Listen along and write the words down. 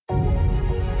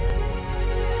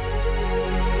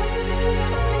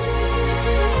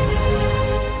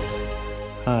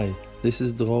This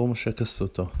is Dror Moshe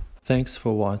Kasuto. Thanks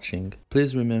for watching.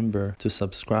 Please remember to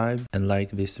subscribe and like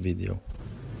this video.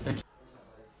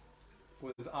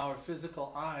 With our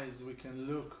physical eyes, we can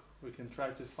look, we can try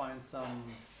to find some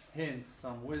hints,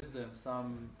 some wisdom,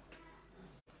 some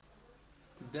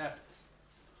depth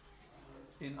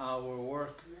in our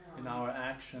work, in our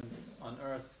actions on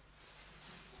earth.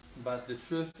 But the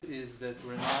truth is that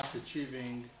we're not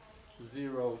achieving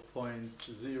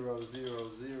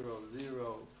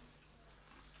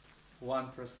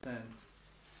 0.00001%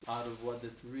 out of what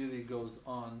it really goes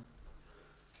on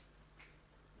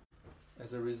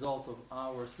as a result of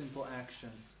our simple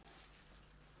actions.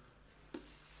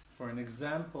 For an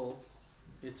example,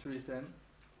 it's written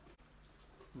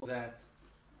that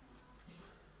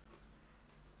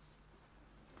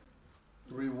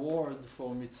reward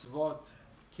for mitzvot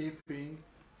keeping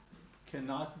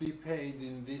cannot be paid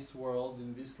in this world,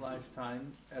 in this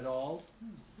lifetime at all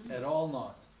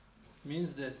not.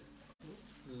 Means that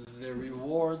the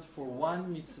reward for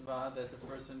one mitzvah that a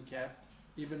person kept,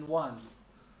 even one,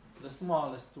 the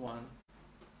smallest one,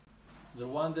 the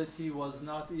one that he was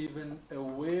not even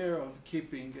aware of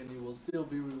keeping, and he will still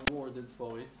be rewarded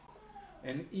for it.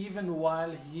 And even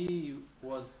while he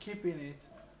was keeping it,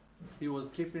 he was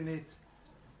keeping it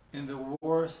in the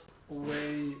worst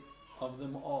way of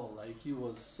them all. Like he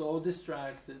was so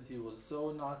distracted, he was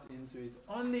so not into it.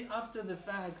 Only after the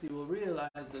fact he will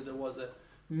realize that there was a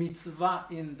mitzvah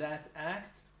in that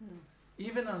act.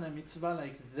 Even on a mitzvah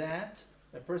like that,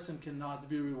 a person cannot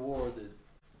be rewarded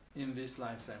in this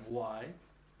lifetime. Why?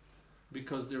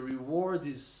 Because the reward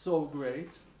is so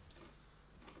great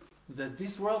that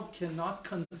this world cannot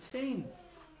contain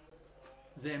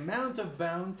the amount of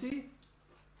bounty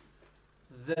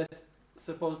that's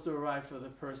supposed to arrive for the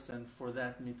person for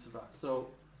that mitzvah.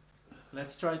 So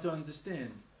let's try to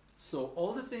understand. So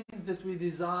all the things that we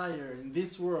desire in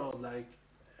this world, like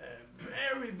a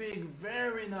very big,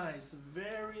 very nice,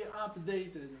 very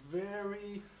updated,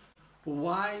 very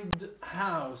wide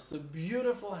house, a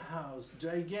beautiful house,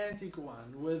 gigantic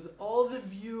one, with all the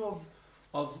view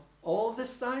of all the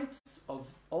sights,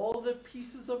 of all the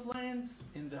pieces of lands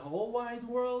in the whole wide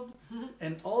world,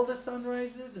 and all the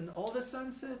sunrises, and all the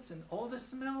sunsets, and all the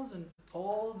smells, and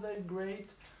all the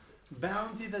great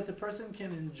bounty that a person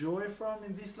can enjoy from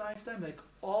in this lifetime, like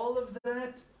all of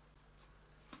that,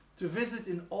 to visit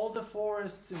in all the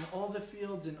forests, in all the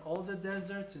fields, in all the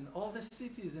deserts, in all the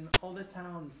cities, in all the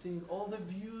towns, seeing all the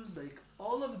views, like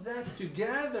all of that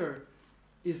together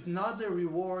is not the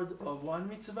reward of one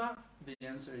mitzvah? The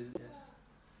answer is yes.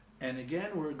 And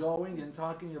again, we're going and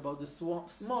talking about the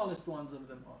smallest ones of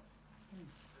them all.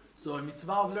 So a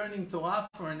mitzvah of learning Torah,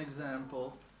 for an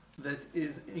example, that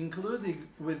is including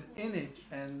within it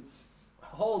and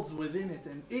holds within it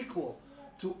and equal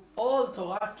to all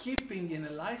Torah keeping in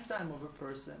a lifetime of a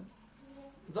person,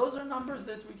 those are numbers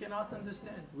that we cannot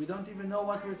understand. We don't even know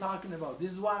what we're talking about.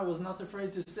 This is why I was not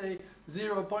afraid to say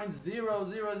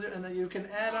 0.000, and you can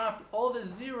add up all the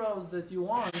zeros that you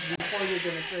want before you're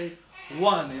going to say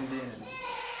 1 in the end.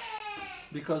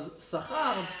 Because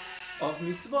sachar of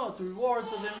mitzvot, reward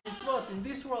for the mitzvot, in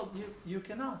this world you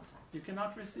cannot. You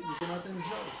cannot receive, you cannot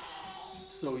enjoy.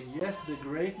 So yes, the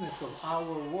greatness of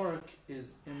our work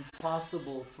is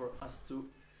impossible for us to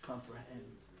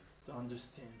comprehend, to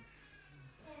understand.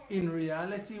 In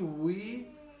reality, we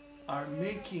are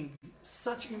making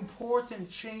such important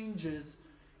changes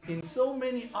in so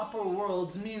many upper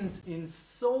worlds, means in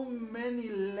so many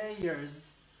layers,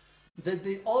 that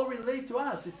they all relate to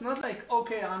us. It's not like,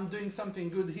 okay, I'm doing something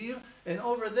good here, and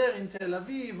over there in Tel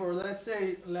Aviv, or let's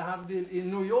say, Lehavdil, in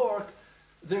New York,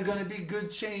 there are going to be good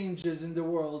changes in the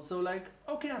world. So like,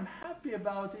 okay, I'm happy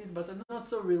about it, but I'm not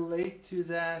so relate to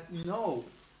that. No.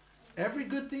 Every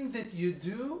good thing that you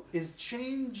do is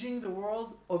changing the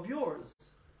world of yours.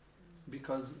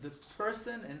 Because the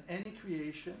person and any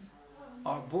creation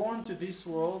are born to this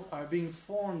world, are being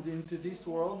formed into this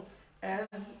world as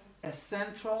a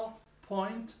central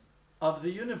point of the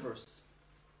universe.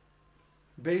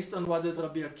 Based on what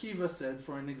Rabbi Akiva said,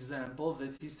 for an example,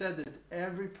 that he said that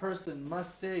every person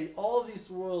must say, all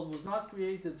this world was not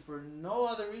created for no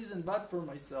other reason but for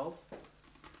myself.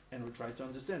 And we try to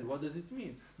understand, what does it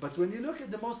mean? But when you look at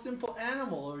the most simple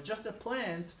animal or just a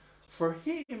plant, for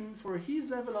him, for his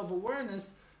level of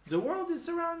awareness, the world is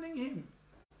surrounding him.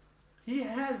 He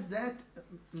has that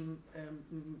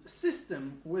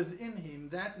system within him,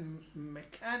 that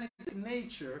mechanical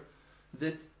nature,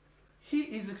 that he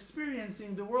is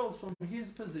experiencing the world from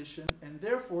his position, and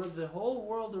therefore the whole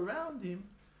world around him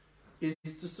is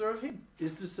to serve him,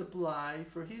 is to supply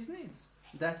for his needs.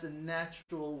 That's a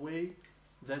natural way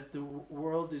that the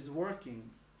world is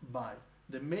working by.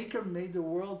 The Maker made the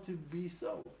world to be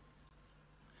so.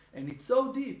 And it's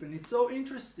so deep and it's so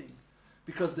interesting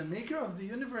because the Maker of the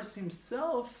universe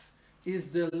himself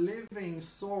is the living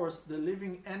source, the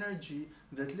living energy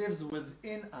that lives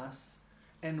within us.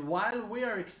 And while we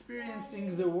are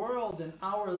experiencing the world in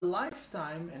our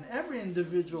lifetime, and every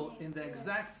individual in the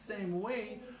exact same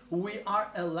way, we are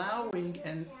allowing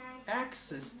an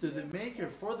access to the Maker,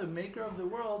 for the Maker of the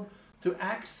world, to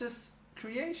access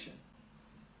creation.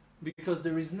 Because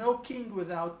there is no king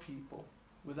without people,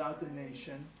 without a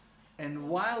nation. And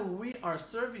while we are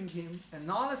serving Him and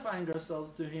nullifying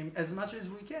ourselves to Him as much as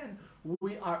we can,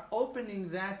 we are opening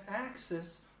that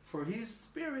access for His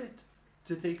Spirit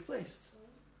to take place,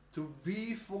 to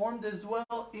be formed as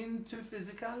well into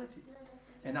physicality.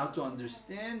 And now to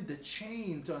understand the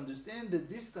chain, to understand the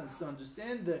distance, to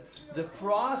understand the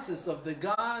process of the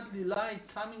godly light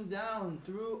coming down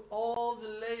through all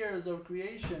the layers of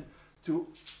creation to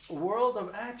a world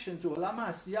of action, to Olam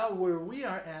HaAsiyah, where we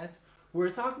are at, we're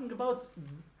talking about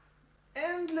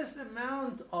endless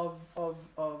amount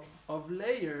of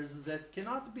layers that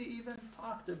cannot be even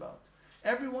talked about.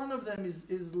 Every one of them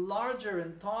is larger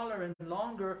and taller and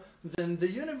longer than the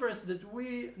universe that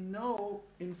we know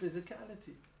in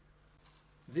physicality.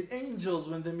 The angels,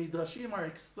 when the Midrashim are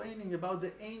explaining about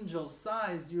the angel's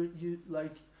size, you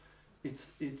like,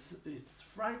 it's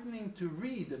frightening to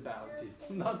read about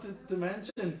it, not to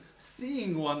mention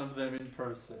seeing one of them in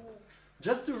person.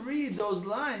 Just to read those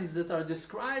lines that are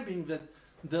describing that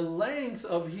the length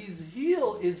of his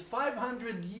heel is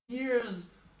 500 years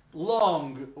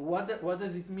long. What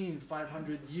does it mean,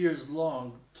 500 years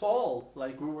long? Tall,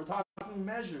 like we were talking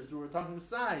measures, we were talking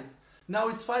size. Now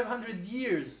it's 500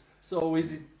 years. So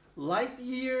is it light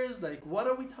years? Like, what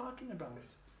are we talking about?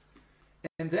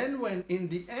 And then when, in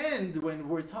the end, when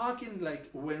we're talking, like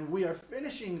when we are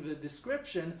finishing the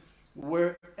description,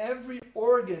 where every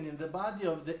organ in the body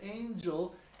of the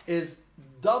angel is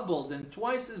doubled and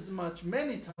twice as much,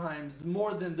 many times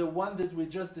more than the one that we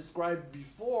just described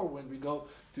before, when we go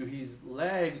to his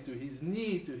leg, to his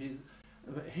knee, to his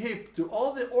hip, to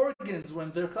all the organs, when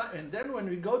they're, and then when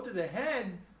we go to the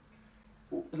head,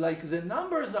 like the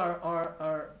numbers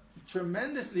are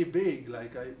tremendously big,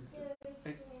 like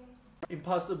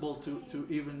impossible to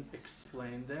even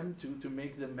explain them, to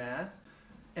make the math.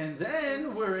 And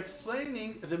then we're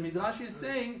explaining, the Midrash is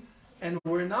saying, and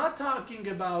we're not talking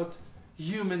about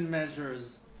human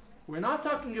measures. We're not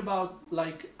talking about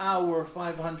like our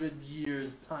 500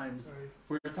 years times.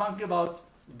 We're talking about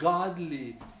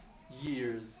godly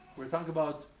years. We're talking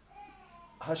about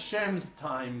Hashem's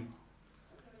time.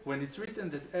 When it's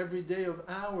written that every day of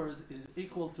ours is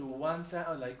equal to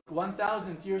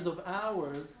 1,000 years of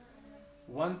hours,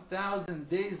 1,000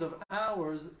 days of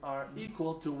hours are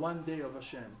equal to 1 day of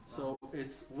Hashem. So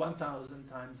it's 1,000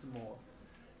 times more.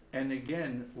 And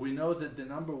again, we know that the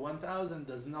number 1,000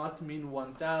 does not mean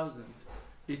 1,000.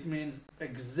 It means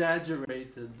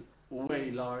exaggerated,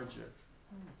 way larger.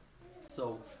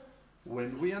 So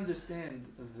when we understand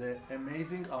the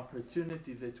amazing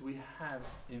opportunity that we have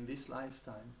in this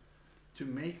lifetime to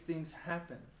make things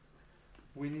happen,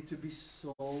 we need to be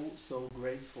so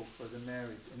grateful for the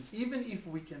merit. And even if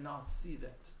we cannot see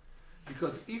that,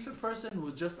 because if a person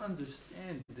would just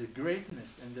understand the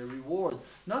greatness and the reward,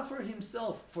 not for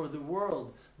himself, for the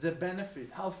world, the benefit,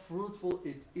 how fruitful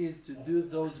it is to do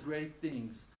those great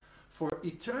things, for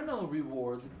eternal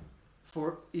reward,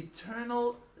 for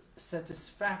eternal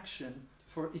satisfaction,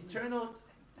 for eternal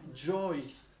joy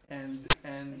and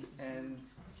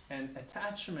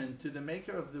attachment to the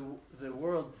Maker of the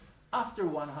world after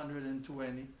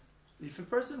 120, if a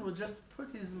person will just put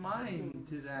his mind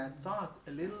to that thought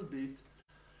a little bit,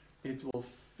 it will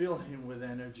fill him with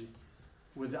energy,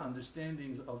 with the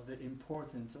understandings of the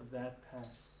importance of that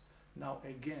path. Now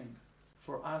again,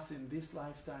 for us in this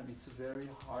lifetime, it's very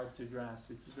hard to grasp,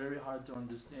 it's very hard to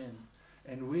understand.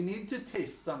 And we need to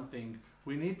taste something.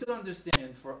 We need to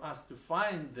understand for us to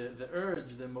find the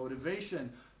urge, the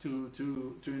motivation to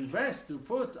invest, to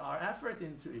put our effort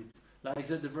into it. Like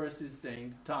the verse is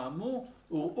saying, Ta'amu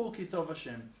u'u ki tov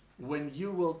Hashem. When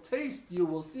you will taste, you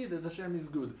will see that Hashem is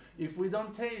good. If we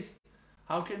don't taste,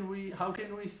 how can we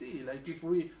see? Like if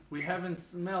we haven't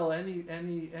smelled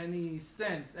any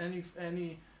sense, any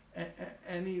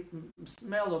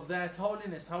smell of that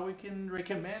holiness, how we can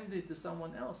recommend it to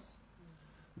someone else?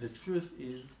 The truth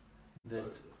is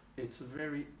that it's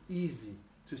very easy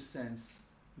to sense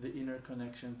the inner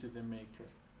connection to the Maker.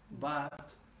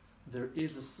 But there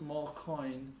is a small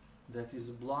coin that is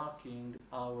blocking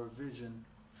our vision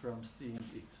from seeing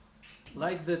it.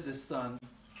 Like that the sun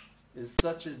is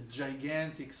such a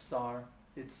gigantic star,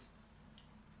 it's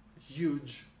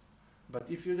huge, But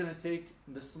if you're going to take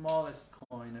the smallest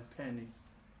coin, a penny,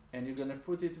 and you're going to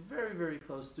put it very, very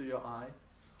close to your eye,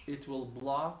 it will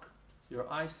block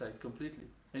your eyesight completely,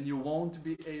 and you won't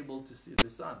be able to see the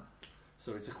sun.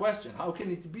 So it's a question, how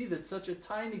can it be that such a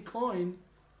tiny coin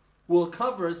will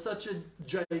cover such a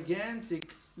gigantic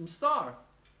star?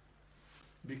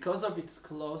 Because of its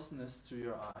closeness to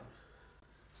your eye.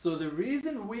 So the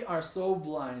reason we are so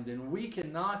blind and we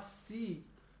cannot see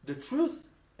the truth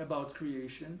about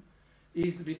creation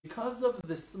is because of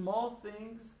the small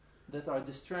things that are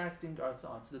distracting our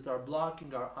thoughts, that are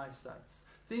blocking our eyesights.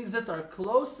 Things that are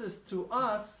closest to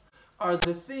us are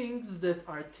the things that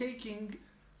are taking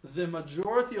the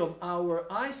majority of our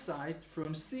eyesight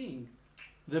from seeing.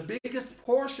 The biggest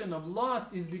portion of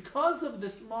loss is because of the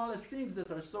smallest things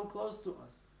that are so close to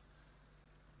us.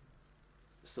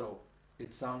 So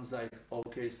it sounds like,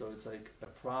 okay, so it's like a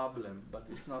problem, but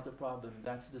it's not a problem,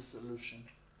 that's the solution.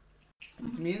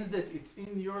 It means that it's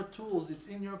in your tools, it's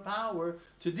in your power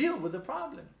to deal with the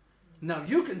problem. Now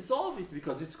you can solve it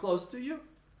because it's close to you.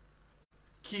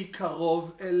 Ki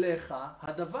karov elecha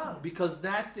hadavar, because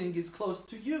that thing is close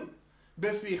to you.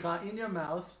 Beficha, in your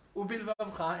mouth,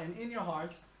 ubilvavcha, and in your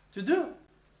heart, to do.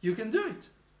 You can do it.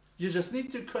 You just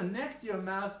need to connect your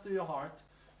mouth to your heart.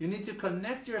 You need to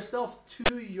connect yourself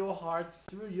to your heart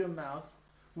through your mouth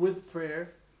with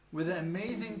prayer, with the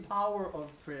amazing power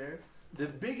of prayer, the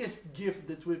biggest gift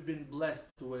that we've been blessed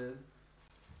with.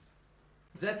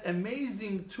 That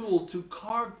amazing tool to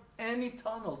carve any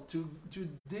tunnel, to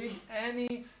dig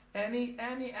any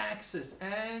access,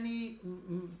 any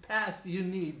path you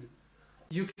need.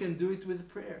 You can do it with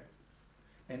prayer.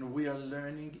 And we are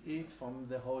learning it from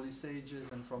the holy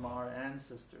sages and from our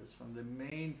ancestors, from the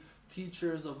main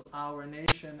teachers of our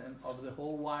nation and of the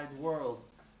whole wide world,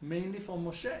 mainly from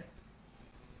Moshe.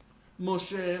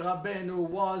 Moshe Rabbeinu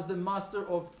was the master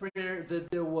of prayer, that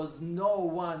there was no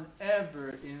one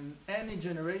ever in any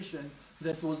generation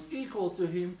that was equal to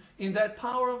him in that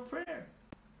power of prayer.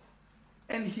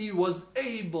 And he was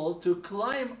able to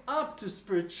climb up to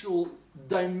spiritual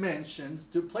dimensions,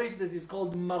 to a place that is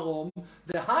called Marom,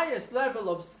 the highest level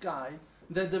of sky,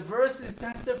 that the verse is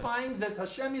testifying that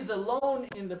Hashem is alone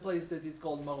in the place that is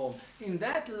called Marom. In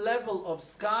that level of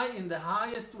sky, in the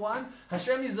highest one,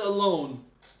 Hashem is alone.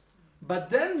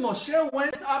 But then Moshe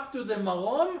went up to the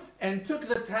Marom and took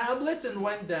the tablets and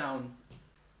went down.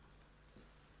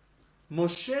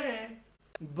 Moshe,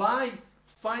 by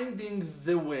finding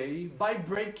the way, by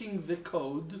breaking the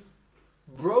code,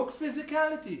 broke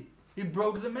physicality. He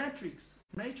broke the matrix,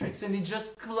 and he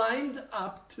just climbed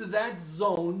up to that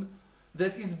zone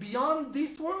that is beyond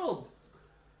this world.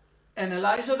 And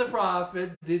Elijah the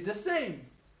prophet did the same.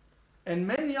 And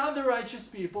many other righteous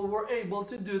people were able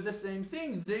to do the same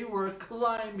thing. They were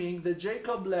climbing the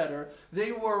Jacob ladder.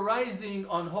 They were rising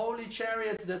on holy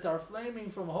chariots that are flaming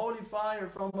from holy fire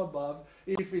from above.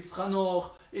 If it's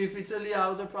Hanoch, if it's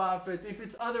Eliyahu the prophet, if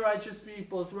it's other righteous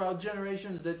people throughout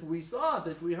generations that we saw,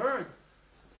 that we heard.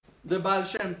 The Baal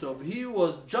Shem Tov, he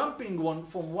was jumping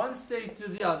from one state to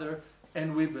the other,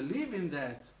 and we believe in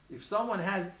that. If someone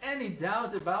has any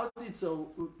doubt about it, so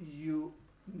you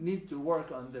need to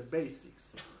work on the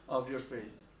basics of your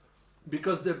faith.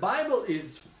 Because the Bible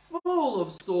is full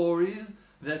of stories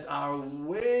that are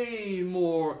way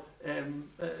more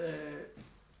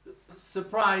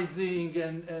surprising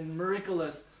and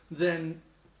miraculous than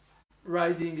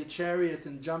riding a chariot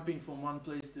and jumping from one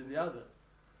place to the other.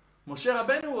 Moshe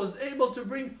Rabbeinu was able to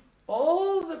bring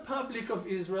all the public of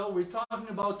Israel, we're talking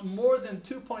about more than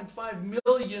 2.5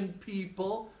 million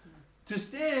people, to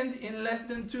stand in less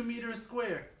than 2 meters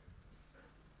square.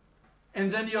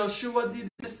 And then Yoshua did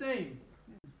the same.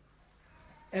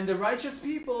 And the righteous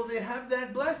people, they have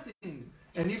that blessing.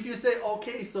 And if you say,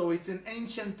 okay, so it's in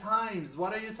ancient times,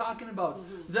 what are you talking about?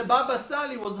 The Baba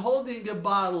Sali was holding a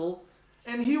bottle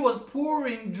and he was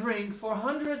pouring drink for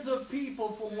hundreds of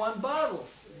people from one bottle.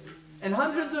 And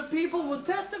hundreds of people would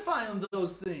testify on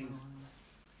those things.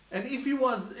 And if he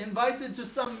was invited to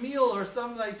some meal or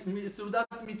some like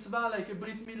Sudat Mitzvah, like a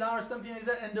Brit Milah or something like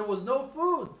that, and there was no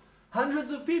food,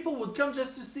 hundreds of people would come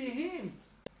just to see him,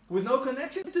 with no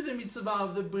connection to the Mitzvah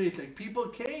of the Brit. Like people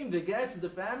came, the guests, the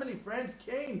family, friends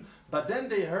came, but then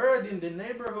they heard in the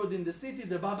neighborhood, in the city,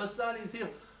 the Baba Sali is here.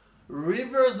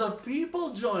 Rivers of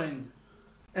people joined.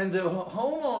 And the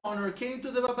homeowner came to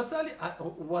the Baba Sali.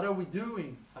 What are we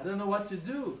doing? I don't know what to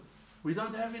do. We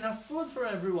don't have enough food for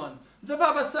everyone. The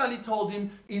Baba Sali told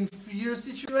him in few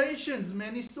situations,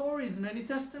 many stories, many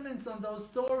testaments on those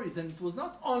stories. And it was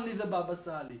not only the Baba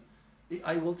Sali.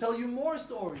 I will tell you more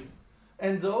stories.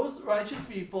 And those righteous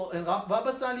people, and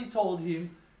Baba Sali told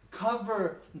him,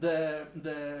 cover the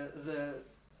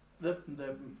the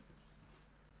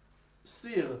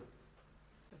seal,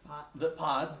 pot. the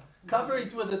pot, cover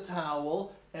it with a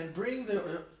towel, and bring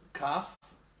the calf.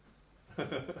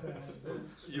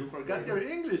 You forgot your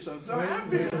English. I'm so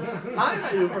happy. I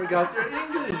know you forgot your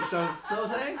English. I'm so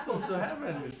thankful to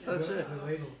heaven. It's such a,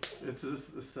 it's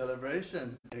a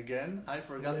celebration. Again, I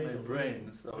forgot my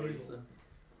brain. So it's a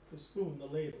The spoon, the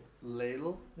ladle.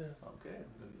 ladle. Yeah. Okay,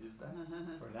 I'm going to use that.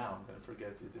 For now, I'm going to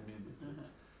forget it immediately.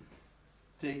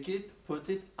 Take it, put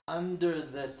it under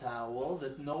the towel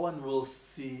that no one will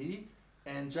see,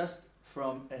 and just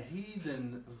from a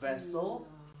hidden vessel,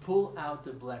 pull out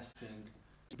the blessing,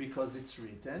 because it's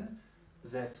written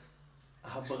that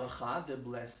habracha, the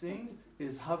blessing,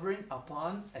 is hovering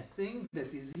upon a thing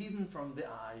that is hidden from the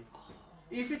eye.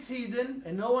 If it's hidden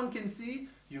and no one can see,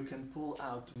 you can pull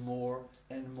out more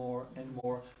and more and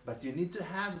more. But you need to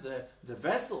have the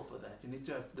vessel for that. You need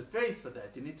to have the faith for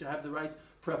that. You need to have the right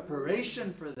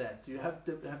preparation for that. You have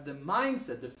to have the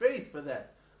mindset, the faith for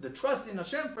that, the trust in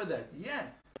Hashem for that. Yeah.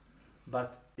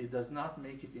 But it does not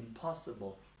make it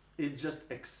impossible. It just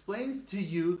explains to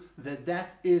you that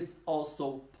that is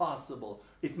also possible.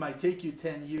 It might take you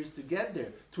 10 years to get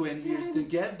there, 20 years to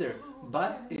get there,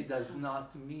 but it does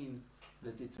not mean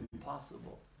that it's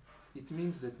impossible. It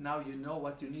means that now you know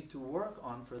what you need to work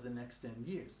on for the next 10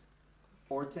 years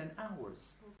or 10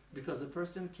 hours. Because a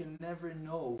person can never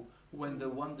know when the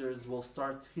wonders will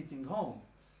start hitting home.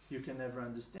 You can never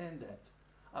understand that.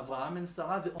 Avraham and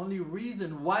Sarah, the only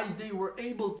reason why they were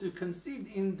able to conceive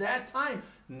in that time,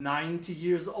 90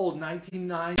 years old,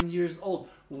 99 years old.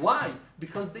 Why?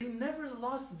 Because they never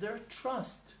lost their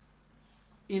trust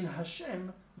in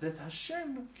Hashem, that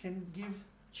Hashem can give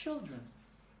children.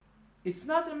 It's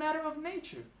not a matter of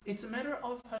nature. It's a matter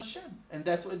of Hashem. And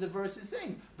that's what the verse is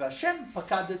saying. Vashem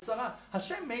pakad et Sarah.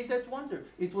 Hashem made that wonder.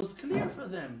 It was clear for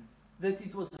them that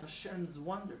it was Hashem's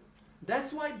wonder.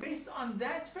 That's why, based on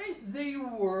that faith, they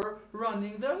were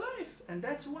running their life. And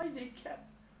that's why they kept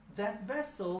that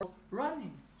vessel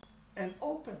running and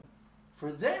open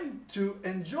for them to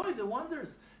enjoy the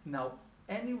wonders. Now,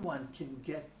 anyone can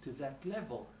get to that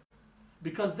level.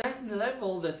 Because that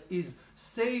level that is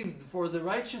saved for the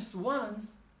righteous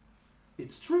ones,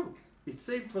 it's true. It's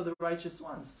saved for the righteous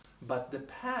ones. But the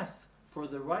path for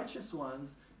the righteous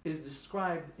ones is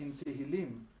described in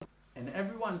Tehillim. And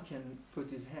everyone can put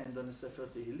his hand on a Sefer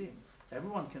Tehillim.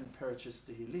 Everyone can purchase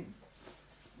Tehillim.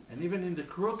 And even in the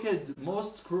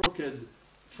most crooked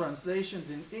translations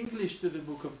in English to the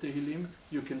book of Tehillim,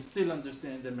 you can still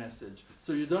understand the message.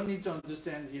 So you don't need to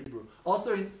understand Hebrew.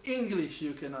 Also in English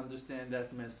you can understand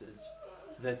that message.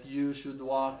 That you should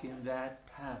walk in that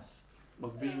path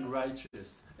of being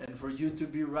righteous. And for you to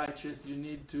be righteous, you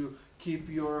need to keep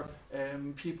your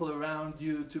people around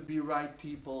you to be right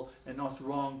people and not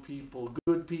wrong people,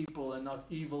 good people and not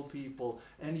evil people.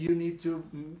 And you need to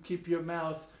keep your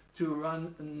mouth to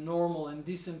run normal and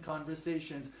decent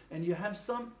conversations. And you have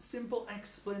some simple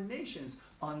explanations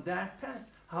on that path,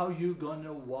 how you're going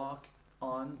to walk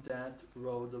on that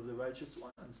road of the righteous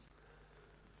ones.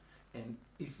 And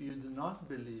if you do not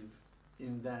believe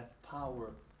in that power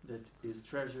that is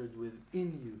treasured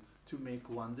within you to make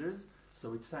wonders,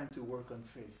 so it's time to work on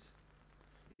faith.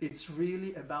 It's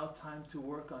really about time to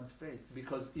work on faith,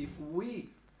 because if we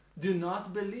do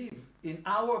not believe in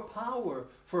our power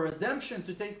for redemption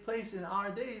to take place in our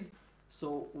days,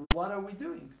 so what are we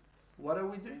doing? What are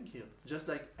we doing here? Just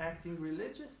like acting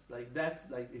religious? Like that's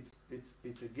like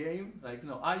it's a game? Like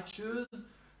no, I choose.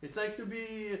 It's like to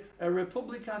be a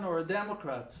Republican or a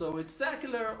Democrat. So it's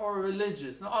secular or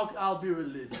religious. No, I'll be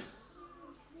religious.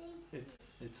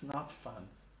 It's not fun.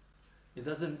 It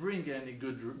doesn't bring any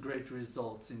great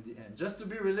results in the end. Just to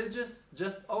be religious,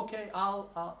 just okay,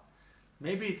 I'll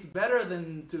maybe it's better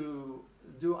than to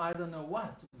do I don't know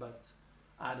what, but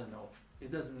I don't know.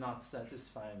 It does not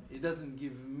satisfy me. It doesn't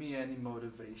give me any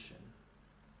motivation.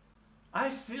 I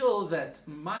feel that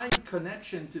my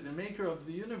connection to the maker of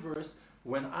the universe,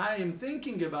 when I am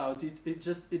thinking about it,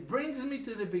 it brings me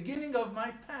to the beginning of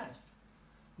my path.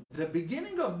 The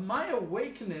beginning of my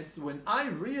awakeness, when I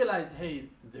realized, hey,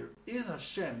 there is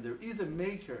Hashem, there is a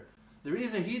maker, there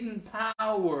is a hidden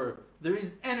power, there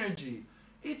is energy.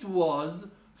 It was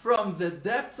from the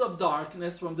depths of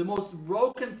darkness, from the most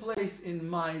broken place in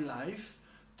my life,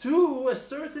 to a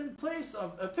certain place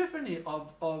of epiphany,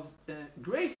 of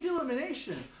great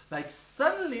illumination. Like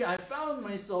suddenly I found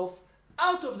myself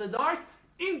out of the dark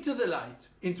into the light,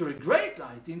 into a great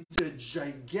light, into a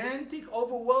gigantic,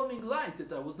 overwhelming light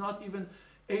that I was not even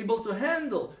able to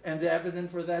handle. And the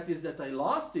evidence for that is that I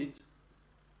lost it.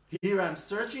 Here I'm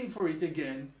searching for it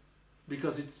again.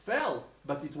 because it fell,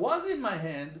 but it was in my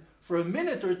hand for a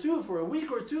minute or two, for a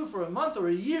week or two, for a month or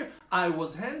a year. I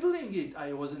was handling it.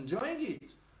 I was enjoying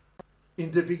it.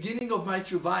 In the beginning of my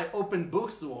tshuva, I opened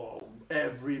books. Oh,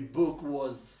 every book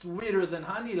was sweeter than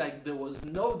honey. Like there was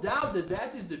no doubt that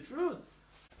that is the truth.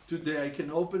 Today I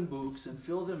can open books and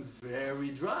feel them very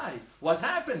dry. What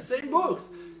happened? Same books.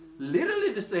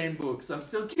 Literally the same books. I'm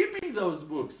still keeping those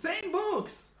books. Same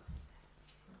books.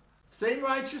 Same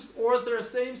righteous author,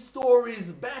 same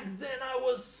stories. Back then I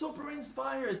was super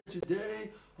inspired. Today,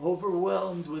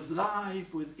 overwhelmed with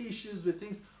life, with issues, with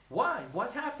things. Why?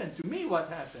 What happened? To me, what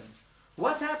happened?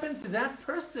 What happened to that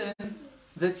person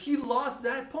that he lost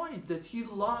that point, that he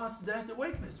lost that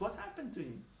awakeness? What happened to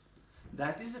him?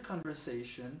 That is a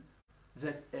conversation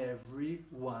that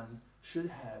everyone should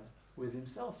have with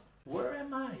himself. Where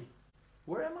am I?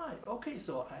 Where am I? Okay,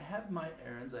 so I have my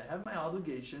errands, I have my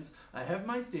obligations, I have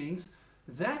my things.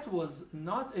 That was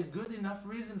not a good enough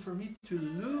reason for me to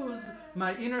lose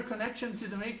my inner connection to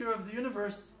the maker of the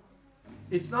universe.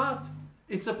 It's not.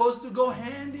 It's supposed to go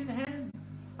hand in hand.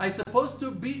 I'm supposed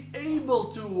to be able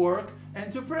to work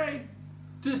and to pray,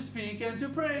 to speak and to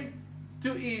pray,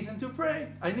 to eat and to pray.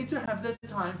 I need to have that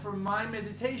time for my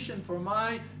meditation, for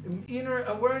my inner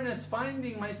awareness,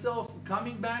 finding myself,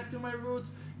 coming back to my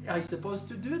roots. I'm supposed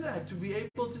to do that, to be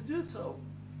able to do so.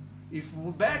 If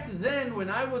back then, when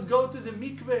I would go to the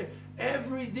mikveh,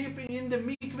 every dipping in the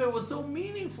mikveh was so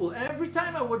meaningful. Every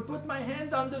time I would put my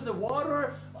hand under the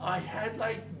water, I had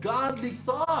like godly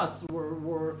thoughts,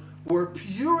 were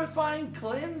purifying,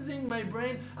 cleansing my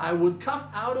brain. I would come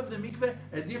out of the mikveh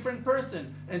a different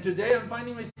person. And today I'm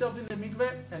finding myself in the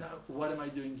mikveh, and what am I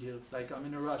doing here? Like I'm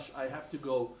in a rush, I have to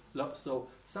go. So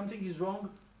something is wrong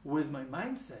with my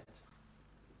mindset.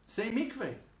 Same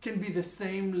mikveh, can be the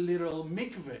same little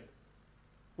mikveh.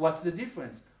 What's the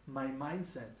difference? My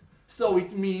mindset. So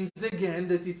it means again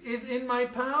that it is in my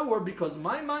power because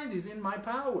my mind is in my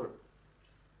power.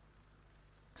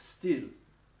 Still,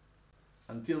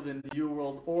 until the New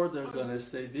World Order gonna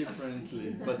say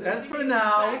differently. But as for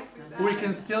now, we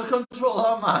can still control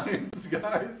our minds,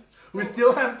 guys. We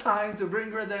still have time to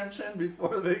bring redemption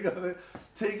before they're gonna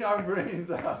take our brains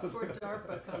out. Before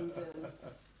DARPA comes in.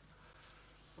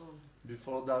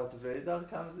 Before Darth Vader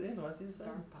comes in, what is that?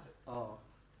 DARPA. Oh.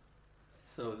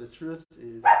 So the truth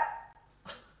is,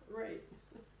 Right.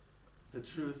 the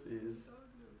truth is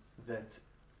that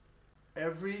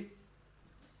every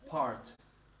part,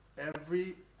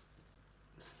 every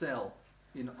cell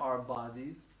in our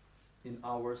bodies, in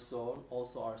our soul,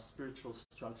 also our spiritual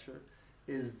structure,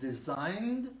 is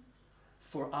designed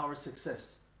for our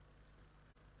success.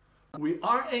 We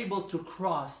are able to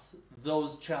cross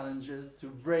those challenges, to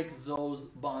break those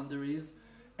boundaries,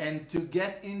 and to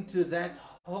get into that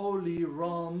holy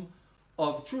realm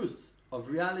of truth, of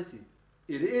reality.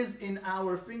 It is in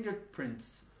our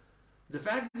fingerprints. The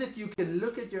fact that you can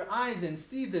look at your eyes and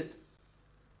see that,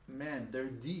 man, they're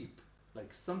deep.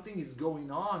 Like something is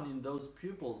going on in those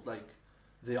pupils. Like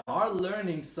they are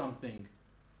learning something.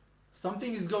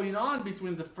 Something is going on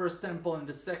between the first temple and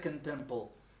the second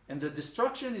temple. And the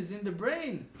destruction is in the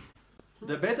brain.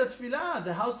 The Bet Tfilah,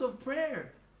 the house of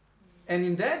prayer. And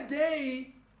in that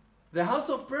day, the house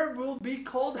of prayer will be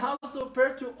called house of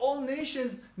prayer to all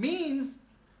nations, means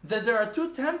that there are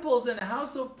two temples and a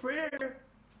house of prayer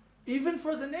even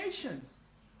for the nations.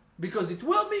 Because it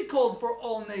will be called for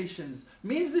all nations.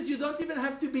 Means that you don't even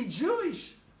have to be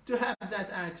Jewish to have that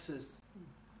access.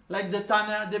 Like the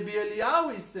Tana, the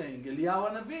Eliyahu is saying,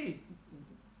 Eliyahu Hanavi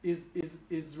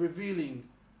is revealing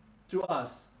to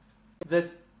us that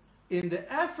in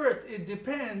the effort it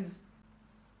depends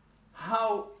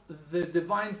how the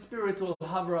divine spirit will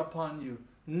hover upon you,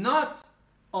 not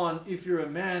on if you're a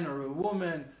man or a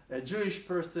woman, a Jewish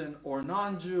person or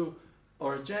non-Jew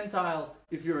or a Gentile,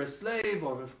 if you're a slave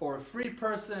or a free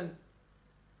person.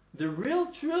 The real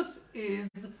truth is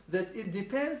that it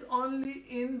depends only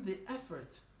in the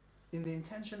effort, in the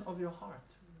intention of your heart,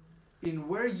 in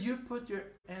where you put your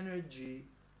energy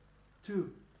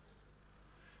to.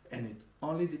 And it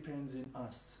only depends in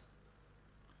us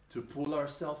to pull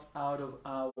ourselves out of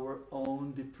our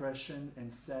own depression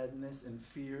and sadness and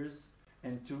fears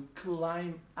and to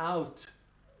climb out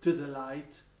to the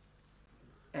light.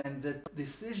 And the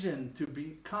decision to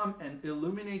become an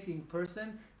illuminating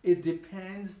person, it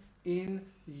depends in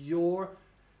your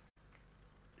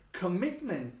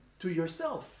commitment to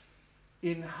yourself,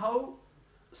 in how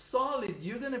solid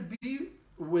you're going to be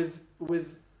with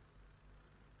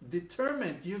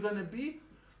determined you're going to be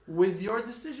with your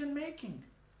decision making.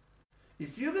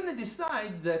 If you're going to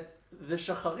decide that the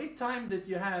shacharit time that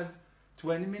you have,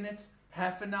 20 minutes,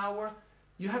 half an hour,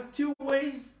 you have two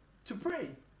ways to pray.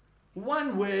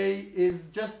 One way is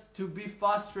just to be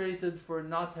frustrated for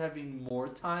not having more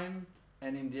time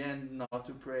and in the end not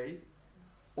to pray.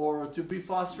 Or to be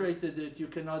frustrated that you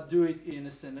cannot do it in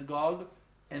a synagogue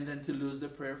and then to lose the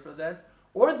prayer for that.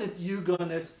 Or that you're going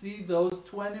to see those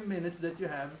 20 minutes that you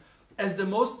have as the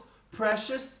most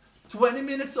precious 20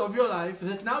 minutes of your life,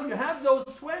 that now you have those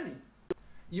 20.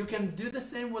 You can do the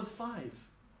same with 5.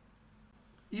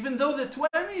 Even though the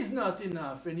 20 is not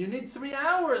enough and you need 3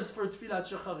 hours for Tfilat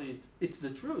Shacharit. It's the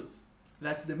truth.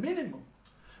 That's the minimum.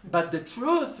 But the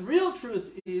truth, real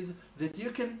truth, is that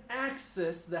you can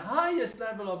access the highest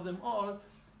level of them all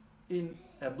in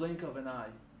a blink of an eye.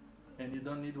 And you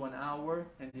don't need 1 hour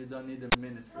and you don't need a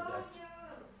minute for that.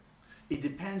 It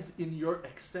depends in your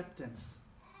acceptance.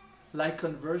 Like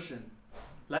conversion.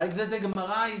 Like that the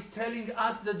Gemara is telling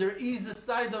us that there is a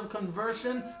side of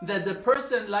conversion, that the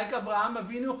person like Avraham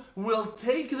Avinu will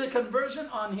take the conversion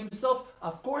on himself.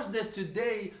 Of course that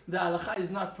today the halakha is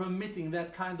not permitting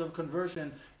that kind of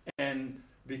conversion, and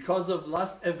because of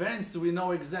last events we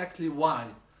know exactly why.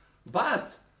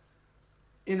 But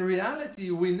in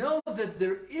reality we know that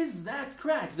there is that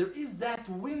crack, there is that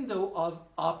window of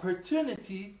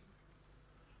opportunity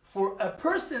for a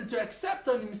person to accept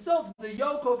on himself the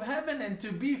yoke of heaven and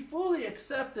to be fully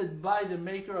accepted by the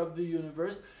maker of the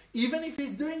universe, even if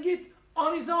he's doing it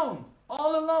on his own,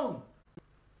 all alone.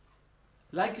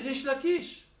 Like Rish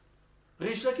Lakish.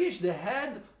 Rish Lakish, the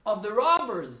head of the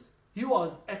robbers. He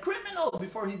was a criminal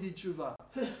before he did tshuva.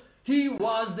 He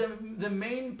was the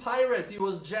main pirate. He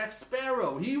was Jack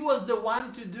Sparrow. He was the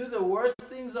one to do the worst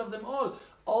things of them all.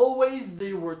 Always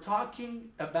they were talking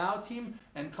about him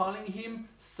and calling him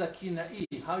Sakinai.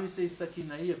 How you say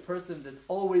Sakinai? A person that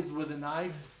always with a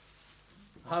knife.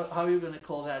 How are you going to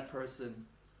call that person?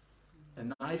 A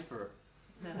knifer.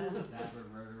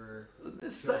 Murderer.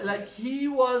 Like he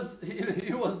was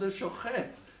the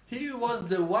shochet. He was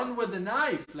the one with the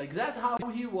knife. Like that how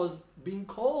he was being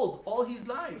called all his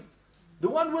life. The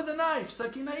one with the knife,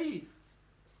 Sakinai.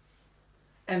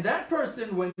 And that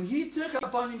person, when he took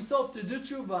upon himself to do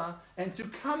tshuva and to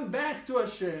come back to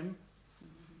Hashem,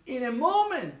 in a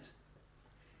moment,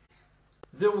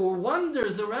 there were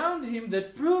wonders around him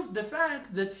that proved the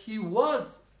fact that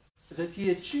he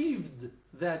achieved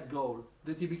that goal,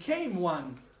 that he became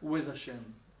one with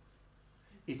Hashem.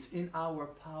 It's in our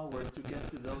power to get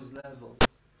to those levels.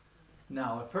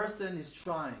 Now, a person is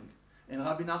trying, and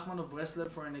Rabbi Nachman of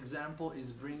Breslev, for an example,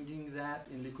 is bringing that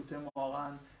in Likutei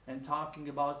Moharan and talking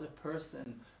about a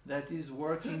person that is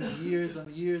working years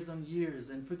and years and years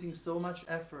and putting so much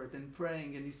effort and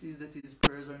praying, and he sees that his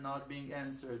prayers are not being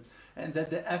answered and that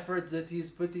the efforts that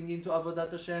he's putting into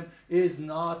Avodat Hashem is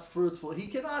not fruitful. He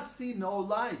cannot see no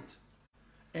light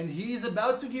and he is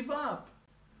about to give up.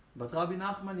 But Rabbi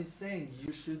Nachman is saying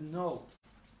you should know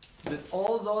that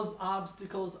all those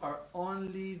obstacles are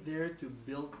only there to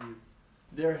build you.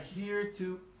 They're here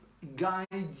to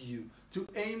guide you, to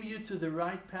aim you to the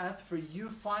right path for you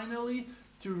finally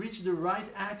to reach the right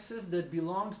access that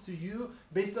belongs to you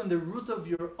based on the root of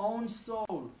your own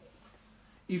soul.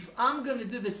 If I'm going to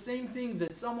do the same thing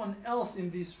that someone else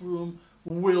in this room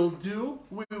will do,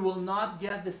 we will not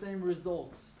get the same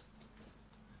results.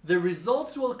 The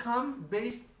results will come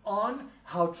based on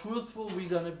how truthful we're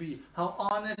going to be, how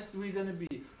honest we're going to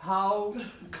be, how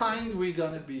kind we're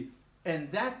going to be.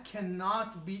 And that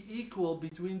cannot be equal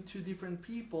between two different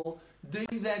people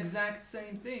doing the exact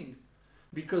same thing.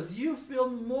 Because you feel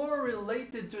more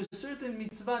related to a certain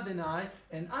mitzvah than I,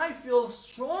 and I feel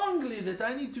strongly that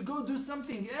I need to go do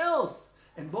something else.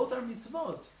 And both are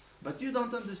mitzvot. But you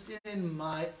don't understand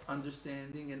my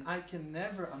understanding, and I can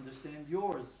never understand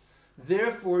yours.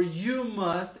 Therefore, you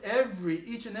must,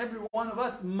 each and every one of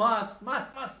us must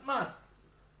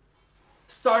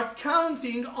start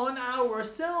counting on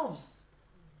ourselves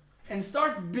and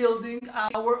start building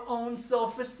our own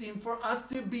self-esteem for us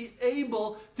to be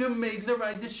able to make the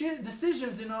right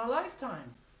decisions in our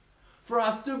lifetime. For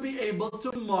us to be able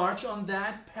to march on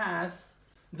that path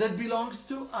that belongs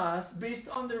to us based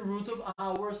on the root of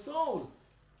our soul.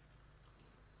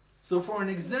 So for an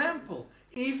example,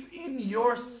 if in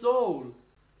your soul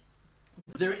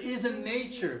there is a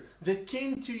nature that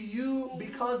came to you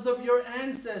because of your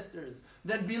ancestors,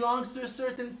 that belongs to a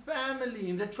certain family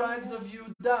in the tribes of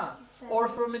Yehuda, or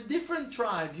from a different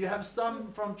tribe. You have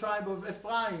some from tribe of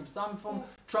Ephraim, some from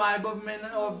tribe of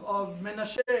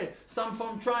Menashe, some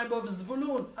from tribe of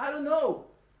Zvulun. I don't know.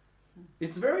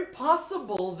 It's very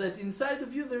possible that inside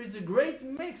of you there is a great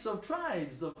mix of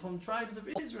tribes, from tribes of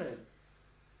Israel.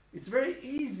 It's very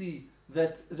easy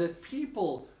that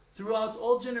people throughout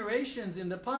all generations in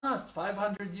the past,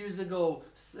 500 years ago,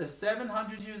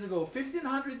 700 years ago,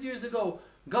 1500 years ago,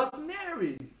 got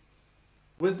married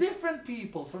with different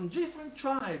people from different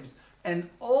tribes, and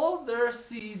all their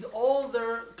seed, all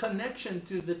their connection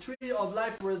to the tree of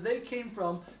life where they came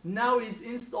from now is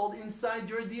installed inside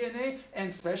your DNA, and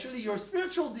especially your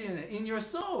spiritual DNA, in your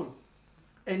soul.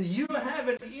 And you have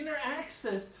an inner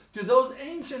access to those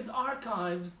ancient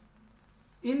archives,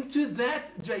 into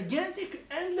that gigantic,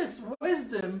 endless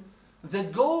wisdom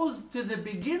that goes to the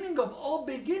beginning of all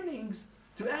beginnings,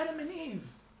 to Adam and Eve.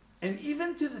 And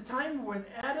even to the time when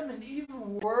Adam and Eve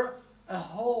were a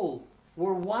whole,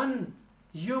 were one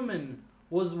human,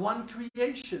 was one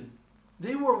creation.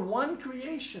 They were one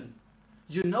creation.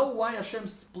 You know why Hashem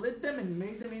split them and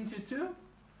made them into two?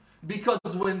 Because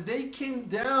when they came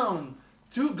down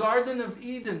to Garden of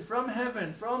Eden from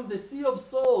heaven, from the Sea of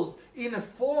Souls, in a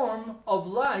form of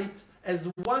light, as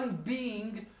one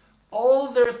being, all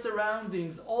their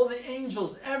surroundings, all the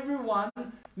angels, everyone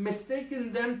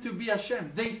mistaken them to be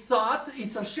Hashem. They thought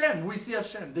it's Hashem. We see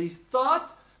Hashem. They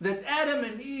thought that Adam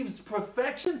and Eve's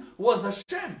perfection was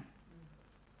Hashem.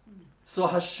 So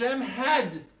Hashem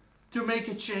had to make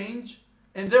a change,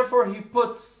 and therefore he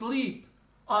put sleep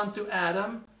onto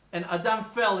Adam, and Adam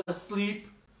fell asleep,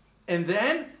 and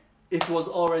then it was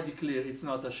already clear it's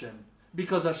not Hashem.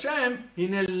 Because Hashem,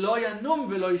 Hine lo yanum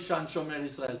velo yishan shomer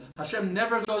Israel. Hashem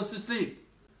never goes to sleep.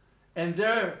 And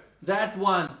there, that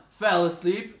one fell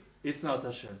asleep, it's not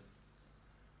Hashem.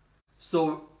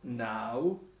 So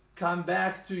now, come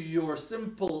back to your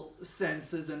simple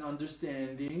senses and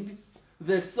understanding.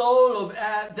 The soul of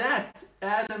that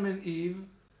Adam and Eve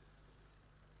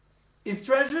is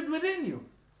treasured within you.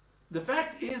 The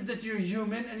fact is that you're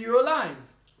human and you're alive.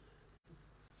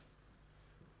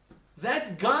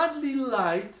 That godly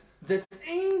light that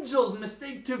angels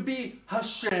mistake to be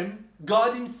Hashem,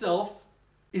 God Himself,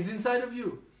 is inside of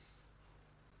you.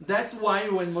 That's why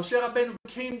when Moshe Rabbeinu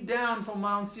came down from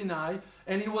Mount Sinai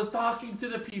and he was talking to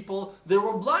the people, they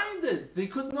were blinded. They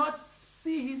could not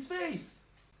see his face.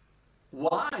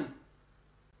 Why?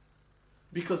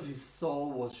 Because his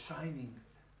soul was shining.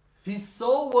 His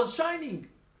soul was shining.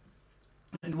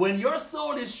 And when your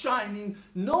soul is shining,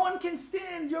 no one can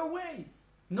stand your way.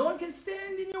 No one can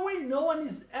stand in your way. No one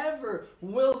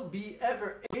will be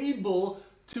ever able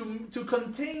to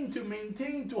contain, to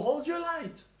maintain, to hold your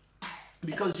light.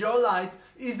 Because your light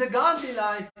is the godly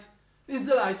light, is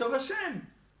the light of Hashem.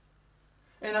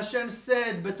 And Hashem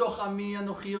said, Betoch ami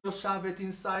anochi yoshavet,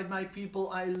 inside my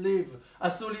people I live.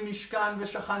 Asu li mishkan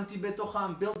v'shachanti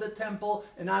betocham. Build the temple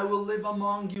and I will live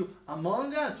among you.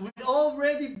 Among us. We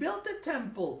already built the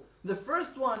temple. The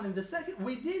first one and the second,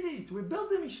 we did it. We built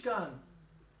the mishkan.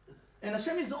 And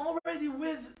Hashem is already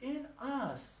within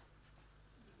us.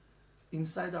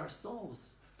 Inside our souls.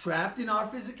 Trapped in our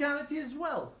physicality as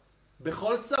well.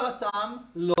 Bechol tzaratam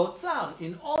lo tzar.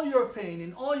 In all your pain,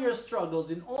 in all your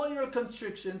struggles, in all your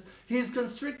constrictions, He is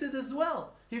constricted as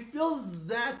well. He feels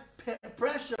that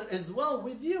pressure as well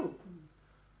with you.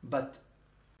 But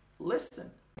listen,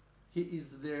 He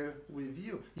is there with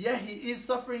you. Yeah, He is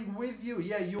suffering with you.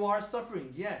 Yeah, you are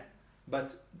suffering. Yeah.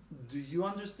 But do you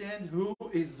understand who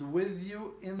is with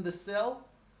you in the cell?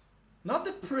 Not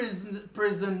the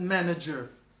prison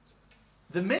manager.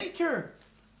 The maker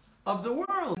of the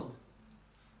world.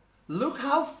 Look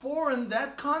how foreign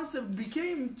that concept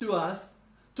became to us,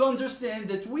 to understand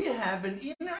that we have an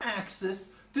inner access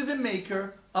to the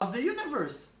maker of the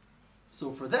universe.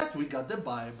 So for that we got the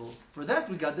Bible, for that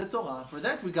we got the Torah, for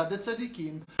that we got the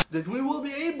tzaddikim, that we will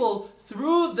be able,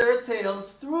 through their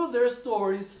tales, through their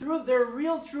stories, through their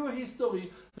real true history,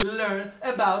 learn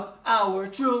about our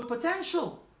true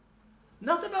potential.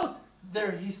 Not about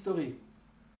their history.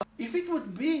 If it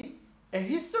would be a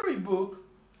history book,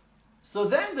 so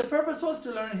then the purpose was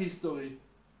to learn history.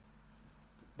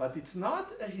 But it's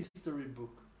not a history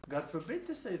book. God forbid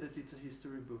to say that it's a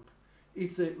history book.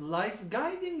 It's a life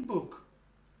guiding book.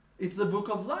 It's the book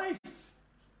of life.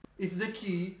 It's the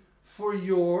key for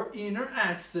your inner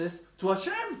access to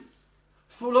Hashem.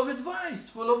 Full of advice,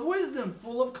 full of wisdom,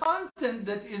 full of content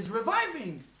that is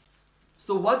reviving.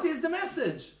 So what is the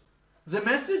message? The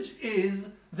message is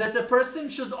that a person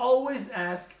should always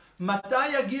ask,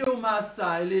 Matai yagiu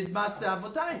ma'asai lid ma'aseh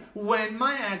avotai, when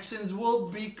my actions will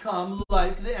become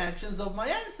like the actions of my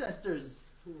ancestors.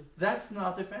 That's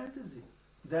not a fantasy.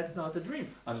 That's not a dream.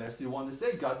 Unless you want to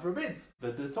say, God forbid,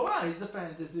 that the Torah is a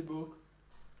fantasy book.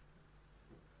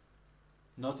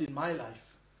 Not in my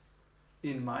life.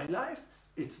 In my life,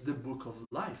 it's the book of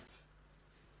life.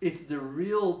 It's the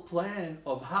real plan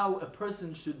of how a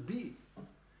person should be.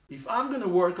 If I'm going to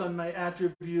work on my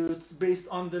attributes based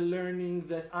on the learning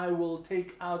that I will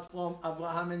take out from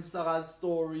Abraham and Sarah's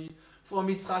story, from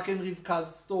Yitzchak and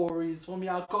Rivka's stories, from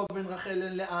Yaakov and Rachel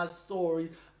and Leah's stories,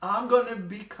 I'm going to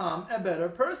become a better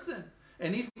person.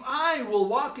 And if I will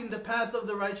walk in the path of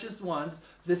the righteous ones,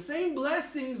 the same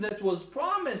blessing that was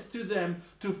promised to them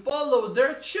to follow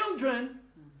their children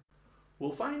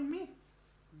will find me.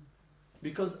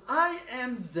 Because I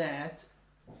am that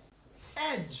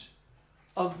edge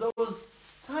of those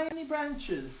tiny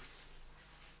branches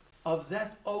of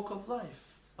that oak of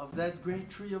life, of that great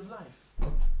tree of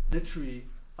life, the tree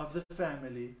of the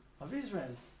family of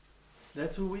Israel.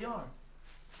 That's who we are.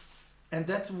 And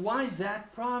that's why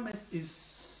that promise is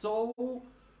so,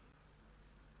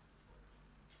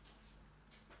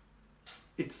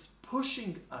 it's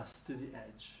pushing us to the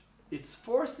edge. It's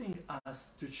forcing us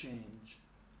to change.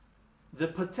 The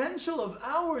potential of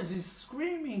ours is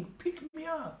screaming, pick me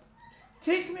up.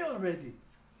 Take me already.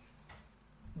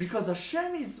 Because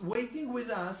Hashem is waiting with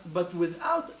us, but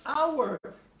without our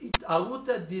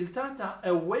Aruta Diltata,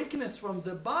 awakeness from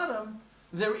the bottom,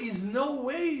 there is no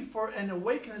way for an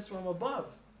awakeness from above.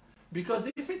 Because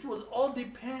if it would all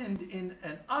depend in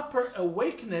an upper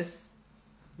awakeness,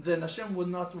 then Hashem would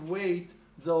not wait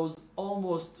those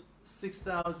almost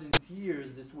 6,000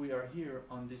 years that we are here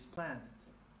on this planet.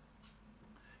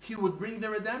 He would bring the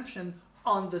redemption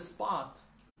on the spot.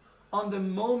 On the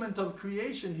moment of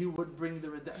creation, He would bring the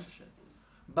redemption.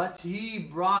 But He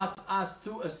brought us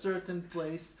to a certain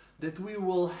place that we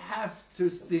will have to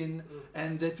sin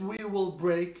and that we will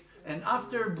break. And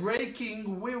after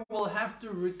breaking, we will have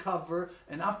to recover.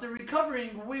 And after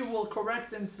recovering, we will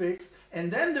correct and fix. And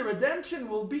then the redemption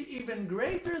will be even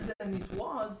greater than it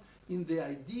was in the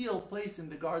ideal place in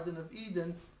the Garden of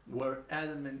Eden, where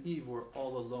Adam and Eve were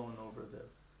all alone over there,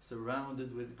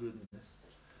 surrounded with goodness.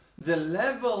 The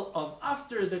level of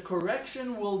after the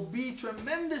correction will be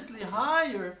tremendously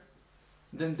higher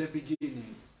than the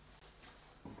beginning.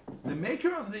 The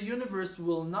maker of the universe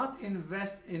will not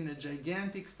invest in a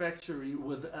gigantic factory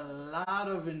with a lot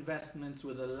of investments,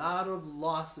 with a lot of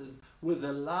losses, with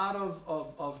a lot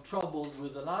of troubles,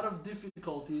 with a lot of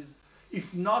difficulties,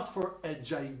 if not for a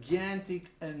gigantic,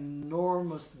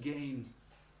 enormous gain.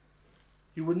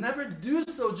 He would never do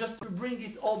so just to bring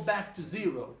it all back to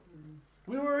zero.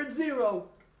 We were at zero.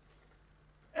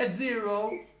 At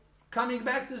zero, coming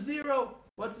back to zero,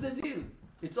 what's the deal?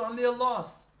 It's only a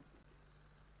loss.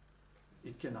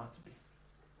 It cannot be.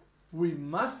 We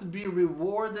must be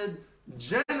rewarded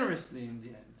generously in the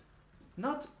end.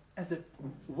 Not as a,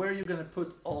 where you're going to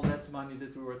put all that money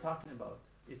that we were talking about.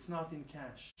 It's not in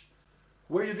cash.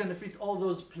 Where you're going to fit all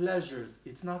those pleasures.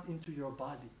 It's not into your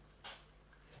body.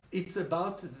 It's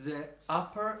about the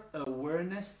upper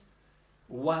awareness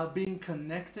while being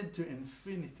connected to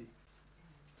infinity.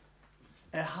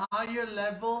 A higher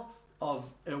level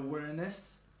of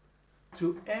awareness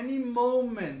to any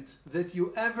moment that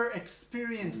you ever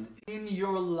experienced in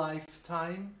your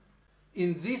lifetime,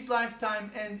 in this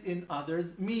lifetime and in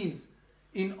others, means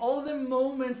in all the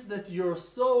moments that your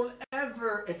soul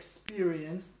ever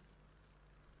experienced,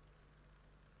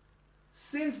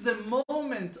 since the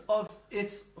moment of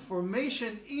its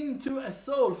formation into a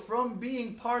soul, from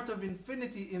being part of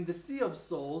infinity in the sea of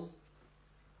souls,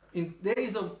 in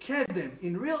days of Kedem,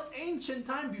 in real ancient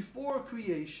time before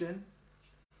creation,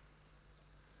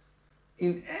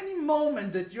 in any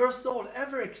moment that your soul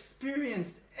ever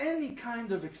experienced any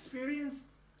kind of experience,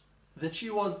 that she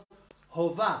was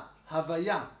hova,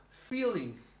 havaya,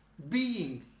 feeling,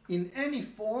 being, in any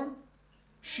form,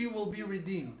 she will be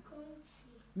redeemed.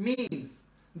 Means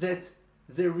that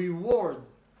the reward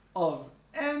of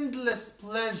endless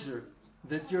pleasure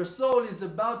that your soul is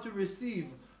about to receive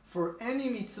for any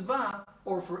mitzvah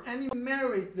or for any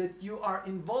merit that you are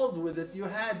involved with, that you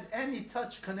had any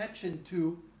touch connection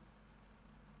to,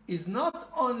 is not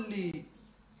only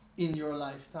in your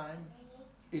lifetime,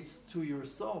 it's to your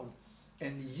soul.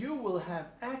 And you will have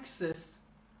access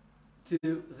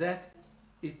to that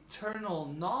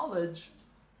eternal knowledge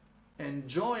and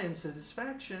joy and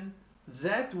satisfaction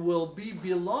that will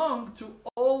belong to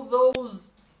all those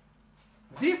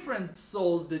different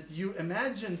souls that you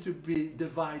imagine to be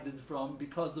divided from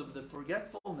because of the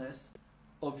forgetfulness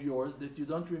of yours, that you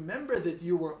don't remember that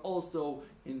you were also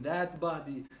in that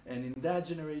body and in that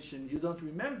generation. You don't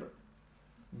remember.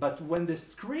 But when the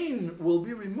screen will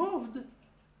be removed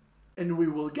and we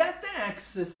will get the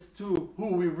access to who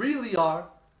we really are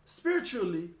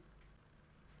spiritually,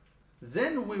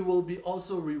 then we will be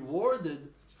also rewarded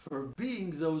for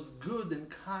being those good and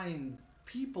kind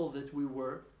people that we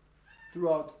were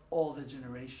throughout all the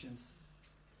generations.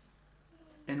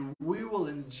 And we will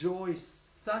enjoy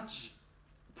such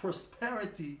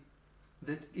prosperity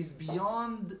that is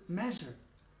beyond measure,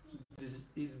 this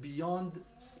is beyond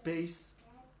space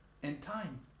and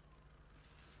time.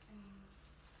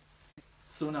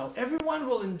 So now everyone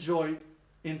will enjoy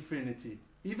infinity.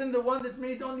 Even the one that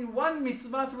made only one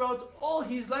mitzvah throughout all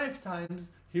his lifetimes,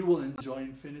 he will enjoy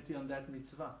infinity on that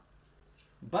mitzvah.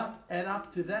 But add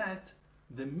up to that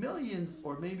the millions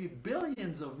or maybe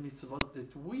billions of mitzvot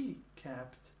that we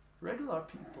kept, regular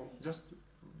people, just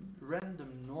random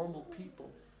normal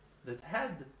people that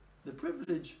had the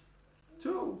privilege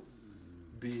to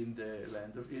be in the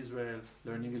land of Israel,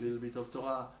 learning a little bit of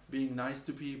Torah, being nice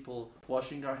to people,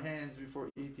 washing our hands before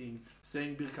eating,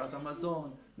 saying Birkat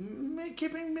Hamazon,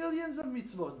 keeping millions of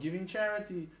mitzvot, giving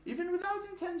charity, even without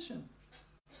intention.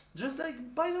 Just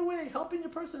like, by the way, helping a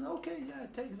person, okay, yeah,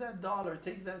 take that dollar,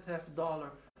 take that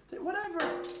 $50, whatever,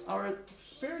 our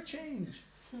spare change.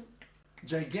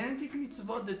 Gigantic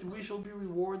mitzvot that we shall be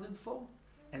rewarded for,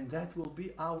 and that will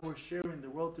be our share in the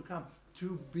world to come.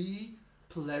 To be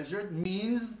pleasured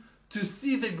means to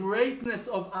see the greatness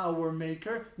of our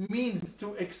Maker, means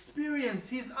to experience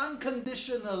His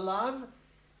unconditional love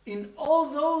in all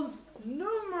those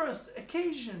numerous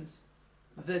occasions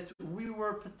that we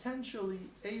were potentially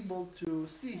able to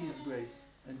see His grace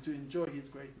and to enjoy His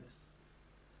greatness.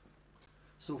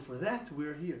 So for that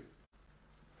we're here.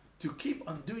 To keep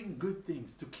on doing good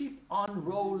things, to keep on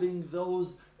rolling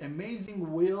those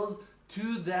amazing wheels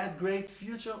to that great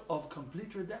future of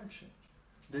complete redemption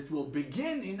that will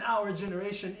begin in our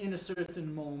generation in a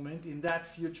certain moment, in that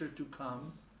future to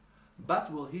come,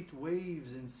 but will hit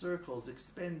waves in circles,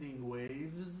 expanding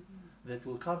waves that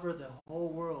will cover the whole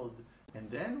world. And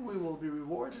then we will be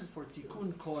rewarded for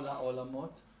tikkun kol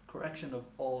ha'olamot, correction of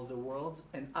all the worlds,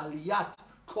 and aliyat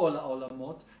kol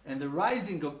ha'olamot, and the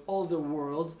rising of all the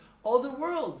worlds,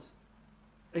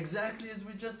 exactly as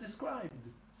we just described.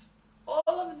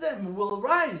 All of them will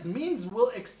rise, means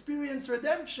will experience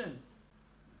redemption.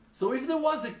 So if there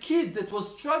was a kid that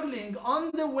was struggling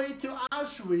on the way to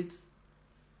Auschwitz,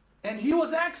 and he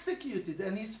was executed,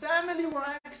 and his family were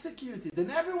executed,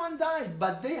 and everyone died,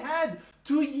 but they had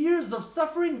 2 years of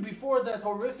suffering before that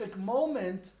horrific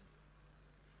moment,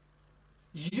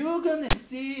 you're going to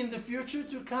see in the future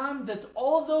to come that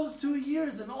all those 2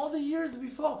 years and all the years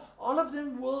before, all of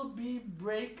them will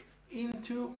break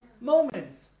into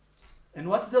moments. And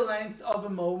what's the length of a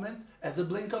moment? As a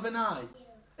blink of an eye.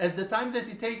 As the time that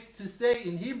it takes to say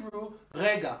in Hebrew,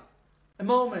 rega, a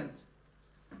moment.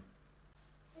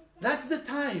 That's the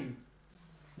time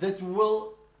that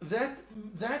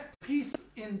peace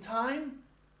in time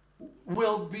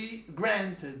will be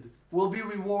granted, will be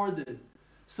rewarded.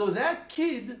 So that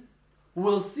kid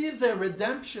will see the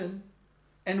redemption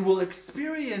and will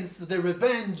experience the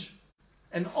revenge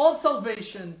and all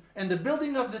salvation and the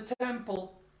building of the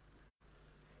temple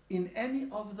in any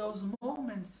of those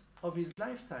moments of his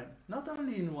lifetime. Not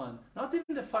only in one, not in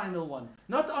the final one,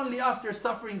 not only after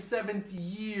suffering 70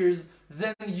 years,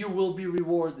 then you will be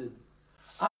rewarded.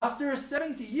 After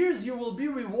 70 years, you will be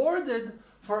rewarded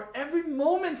for every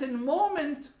moment and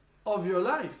moment of your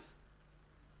life.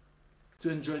 To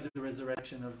enjoy the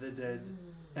resurrection of the dead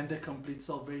and the complete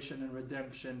salvation and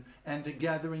redemption and the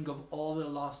gathering of all the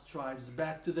lost tribes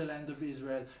back to the land of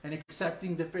Israel and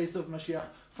accepting the face of Mashiach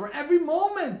for every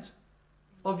moment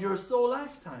of your soul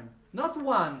lifetime. Not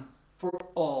one for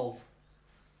all.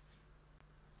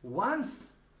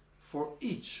 Once for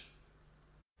each.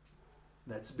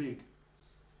 That's big.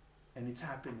 And it's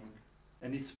happening.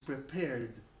 And it's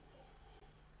prepared.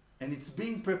 And it's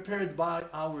being prepared by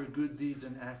our good deeds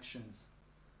and actions.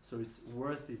 So it's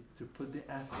worth it to put the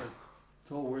effort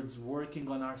towards working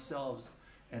on ourselves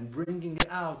and bringing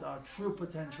out our true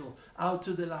potential out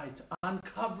to the light,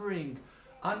 uncovering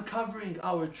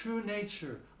our true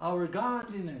nature, our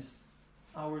godliness,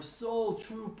 our soul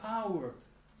true power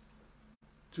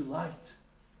to light,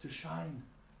 to shine.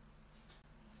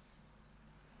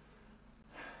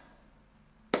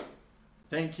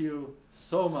 Thank you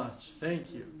so much.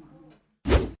 Thank you.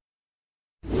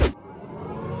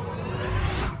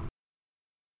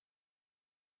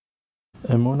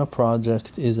 Emunah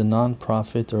Project is a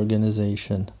non-profit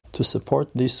organization. To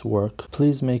support this work,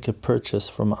 please make a purchase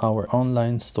from our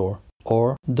online store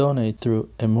or donate through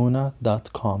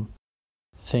emunah.com.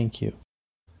 Thank you.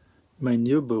 My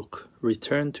new book,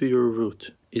 Return to Your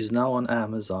Root, is now on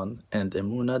Amazon and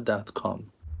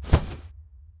emunah.com.